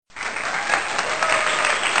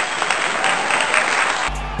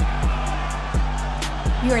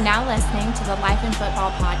You are now listening to the Life in Football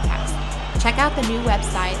podcast. Check out the new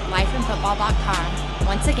website, lifeinfootball.com.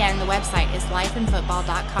 Once again, the website is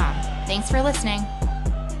lifeinfootball.com. Thanks for listening.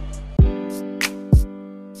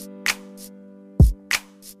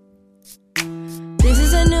 This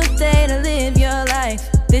is a new day to live your life.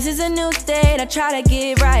 This is a new day to try to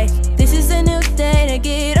get right. This is a new day to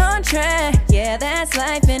get on track. Yeah, that's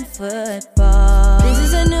life in football. This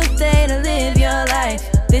is a new day to live your life.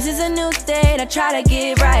 This is a new day to try to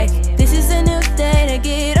get right. This is a new day to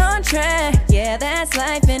get on track. Yeah, that's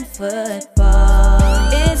life in football.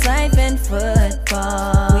 It's life in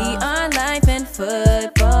football. We are life in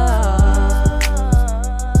football.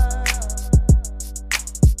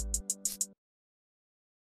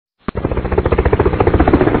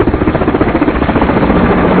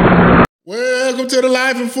 Welcome to the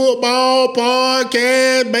Life in Football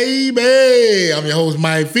podcast, baby. I'm your host,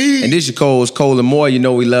 Mike Fee. And this your co-host, Colin Moore. You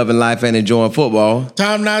know we loving life and enjoying football.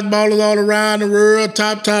 Top-notch ballers all around the world.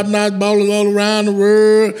 Top-notch ballers all around the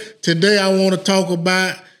world. Today I want to talk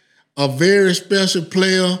about a very special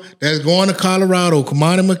player that's going to Colorado,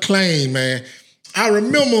 Cormani McClain, man. I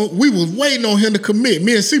remember we was waiting on him to commit.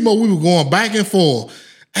 Me and Simo, we were going back and forth.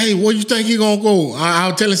 Hey, where you think he gonna go? I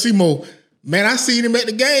was telling Simo, man, I seen him at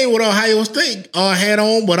the game with Ohio State hat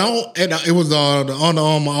on, but it was the Under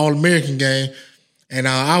Armour All-American game. And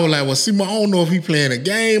I was like, well, Simo, I don't know if he playing a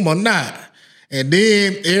game or not. And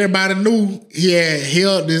then everybody knew he had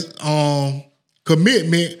held this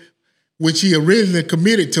commitment, which he originally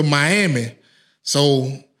committed to Miami.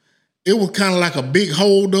 So it was kind of like a big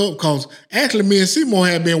hold up because actually me and Simo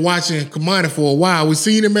had been watching Cormani for a while. We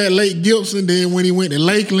seen him at Lake Gibson, then when he went to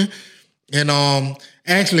Lakeland. And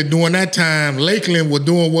actually, during that time, Lakeland was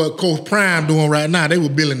doing what Coach Prime doing right now. They were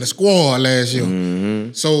building the squad last year.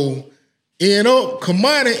 Mm-hmm. So,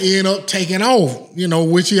 Cormani ended up taking off,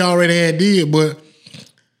 which he already had did. But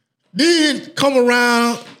then come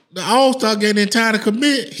around the All-Star game in time to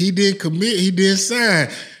commit. He didn't commit. He didn't sign.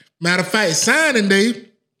 Matter of fact, signing day,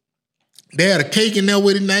 they had a cake in there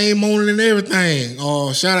with his name on it and everything.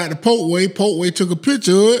 Shout out to Polkway. Polkway took a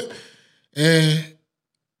picture of it. And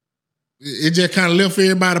it just kind of left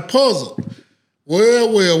everybody puzzled. Well,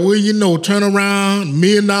 turn around, $1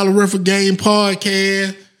 million worth of game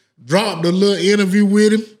podcast, dropped a little interview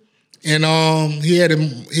with him, and he had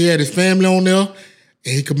his family on there,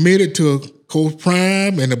 and he committed to Coach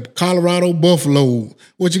Prime and the Colorado Buffalo.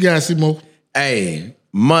 What you got, Simo? Hey,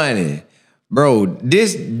 money. Bro,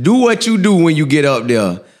 do what you do when you get up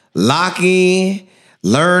there. Lock in,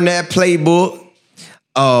 learn that playbook,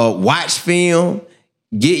 watch film,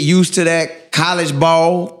 get used to that college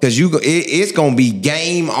ball because it's going to be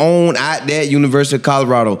game on out there at University of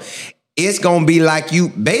Colorado. It's going to be like you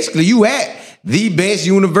at the best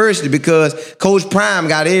university because Coach Prime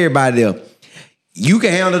got everybody there. You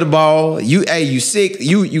can handle the ball. You sick.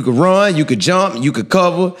 You can run. You can jump. You can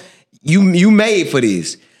cover. You made for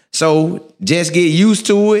this. So just get used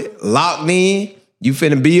to it. Locked in. You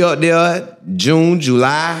finna be up there June,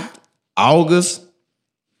 July, August.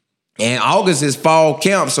 And August is fall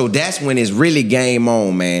camp, so that's when it's really game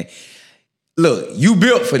on, man. Look, you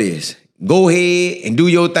built for this. Go ahead and do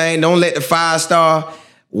your thing. Don't let the 5-star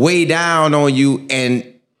weigh down on you and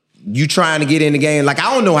you trying to get in the game. Like,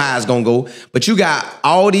 I don't know how it's going to go, but you got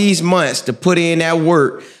all these months to put in that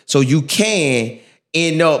work so you can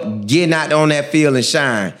end up getting out there on that field and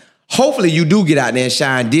shine. Hopefully you do get out there and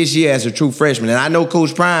shine this year as a true freshman. And I know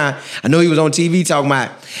Coach Prime, I know he was on TV talking about,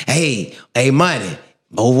 hey, money.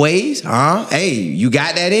 Both ways, huh? Hey, you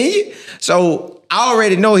got that in you? So I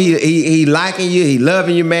already know he liking you, he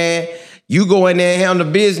loving you, man. You go in there and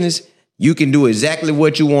handle business, you can do exactly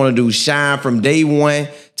what you want to do. Shine from day one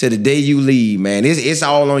to the day you leave, man. It's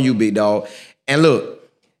all on you, big dog. And look,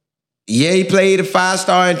 yeah, he played a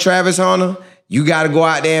 5-star in Travis Hunter. You got to go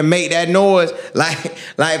out there and make that noise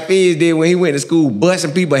like Fizz did when he went to school,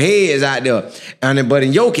 busting people's heads out there. But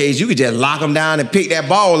in your case, you could just lock them down and pick that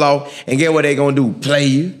ball off and get what they going to do, play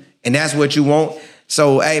you. And that's what you want.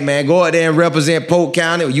 So, hey, man, go out there and represent Polk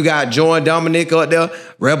County. You got Jordan Dominic up there,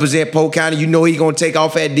 represent Polk County. You know he going to take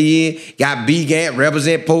off at the end. Got B Gant,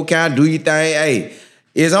 represent Polk County, do your thing. Hey,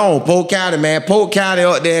 it's on Polk County, man. Polk County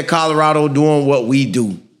up there in Colorado doing what we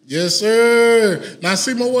do. Yes, sir. Now,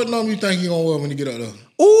 Simo, what number you think you're going to wear when you get out there?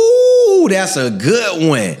 Ooh, that's a good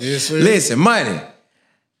one. Yes, sir. Listen, money,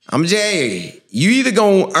 I'm Jay. You either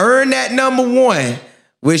going to earn that number 1,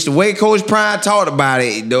 which the way Coach Prime talked about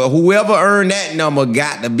it, whoever earned that number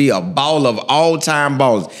got to be a ball of all-time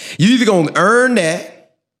balls. You either going to earn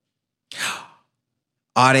that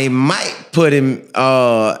or they might put him,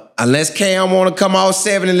 unless Cam want to come off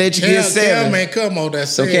 7 and let you get 7. Cam ain't come on that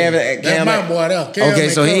 7. So Cam that's my boy there. Cam okay,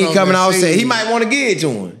 so he ain't coming off 7. He might. might want to give it to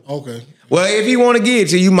him. Okay. Well, if he want to give it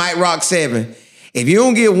to you, you might rock 7. If you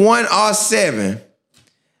don't get 1 or 7,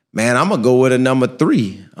 man, I'm going to go with a number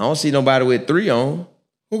 3. I don't see nobody with 3 on.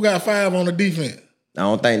 Who got 5 on the defense? I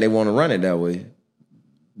don't think they want to run it that way.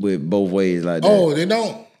 With both ways like that. Oh, they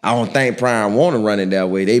don't? I don't think Prime want to run it that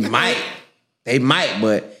way. They might. They might,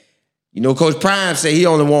 but you know, Coach Prime said he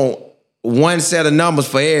only want 1 set of numbers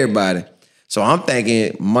for everybody. So I'm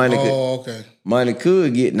thinking money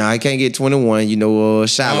could get. Nah, he can't get 21. You know,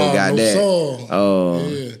 Shiloh got that.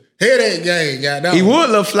 Yeah. Headache game got that. He would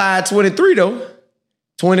look fly at 23 though.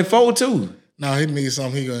 24 too. No, he needs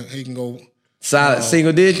something. He can go solid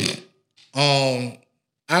single digit. I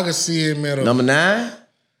could see him at a number 9.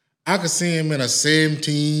 I could see him in a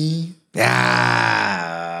 17.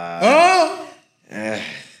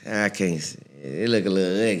 I can't see. It look a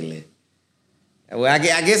little ugly. Well, I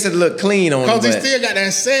guess it look clean on him. Because he still got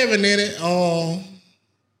that 7 in it.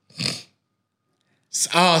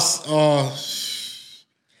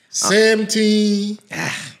 17,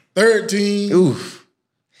 13. Oof.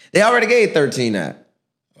 They already gave 13 out.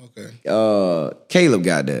 Okay. Caleb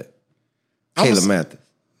got that. Caleb Mathis.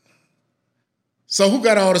 So who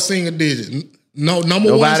got all the single digits? No, number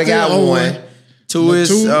Nobody 1 got 1. 2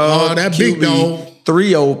 is that QB. big dog.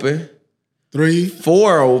 3 open. 3.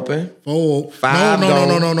 4 open. 4. 5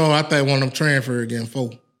 No. I think one of them transfer again. 4.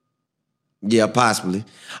 Yeah, possibly.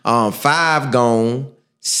 5 gone.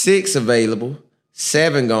 6 available.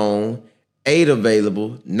 7 gone. 8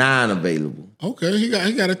 available. 9 available. Okay, he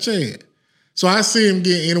got a chance. So I see him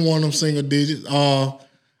get any one of them single digits. I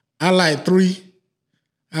like 3.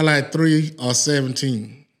 I like 3 or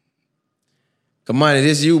 17. Come on,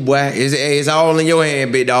 this you, boy. It's all in your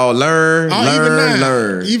hand, big dog. Learn.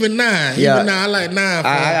 Even 9. Yeah. Even 9. I like 9.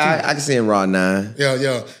 I can see him raw 9.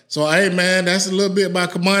 Yeah. So, hey, man, that's a little bit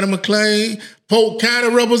about Cormani McClain. Polk County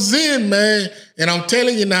represent, man. And I'm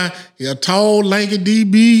telling you now, he a tall, lanky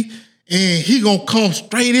DB, and he gonna come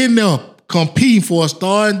straight in there competing for a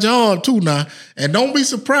starting job, too, now. And don't be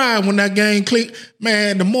surprised when that game click.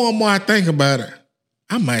 Man, the more and more I think about it,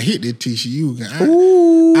 I might hit that TCU guy.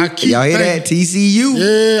 I keep y'all hear that? TCU?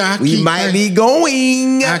 Yeah, we might be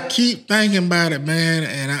going. I keep thinking about it, man,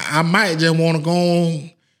 and I might just want to go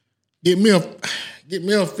on, get me a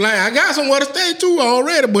flag. I got somewhere to stay too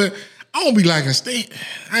already, but I don't be liking stay.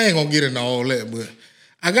 I ain't gonna get into all that, but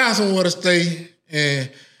I got somewhere to stay, and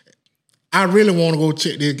I really want to go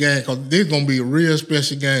check this game because this is gonna be a real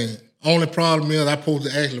special game. Only problem is I supposed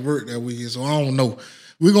to actually work that weekend, so I don't know.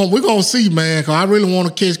 We're gonna see, man, because I really want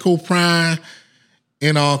to catch Coach Prime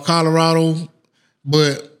in Colorado,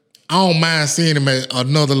 but I don't mind seeing him at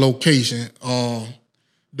another location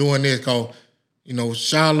doing this because, you know,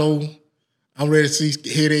 Shiloh, I'm ready to see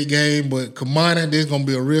headache game, but Cormani, this is going to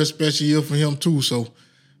be a real special year for him too. So,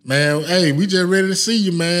 man, hey, we just ready to see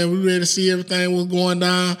you, man. We ready to see everything what's going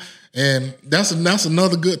down, and that's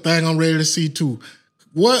another good thing I'm ready to see too.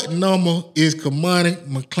 What number is Cormani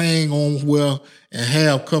McClain on well and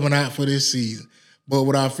have coming out for this season? But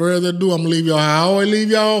without further ado, I'm going to leave y'all how I always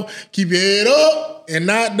leave y'all. Keep your head up and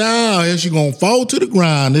not down, else you're going to fall to the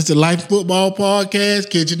ground. This is the Life Football Podcast.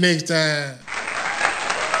 Catch you next time.